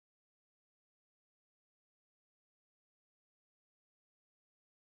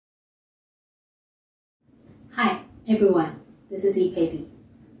Hi everyone, this is Yi-Pei Lee.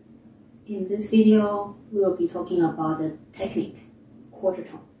 In this video, we will be talking about the technique, quarter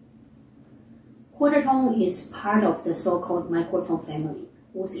tone. Quarter tone is part of the so-called microtone family,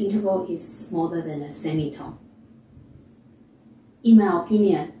 whose interval is smaller than a semitone. In my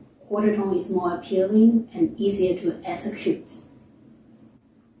opinion, quarter tone is more appealing and easier to execute.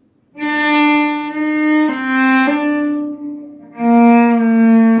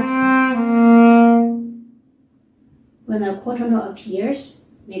 When a quarter tone appears,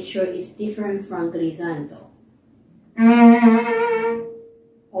 make sure it's different from glissando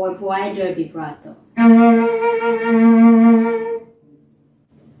or wider vibrato.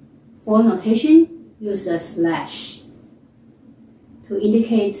 For notation, use a slash to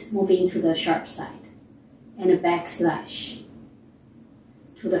indicate moving to the sharp side and a backslash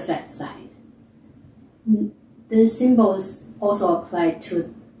to the flat side. These symbols also apply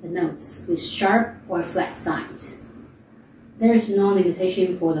to the notes with sharp or flat sides. There is no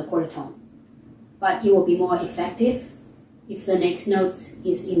limitation for the quarter tone, but it will be more effective if the next note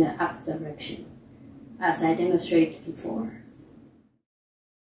is in the up direction, as I demonstrated before.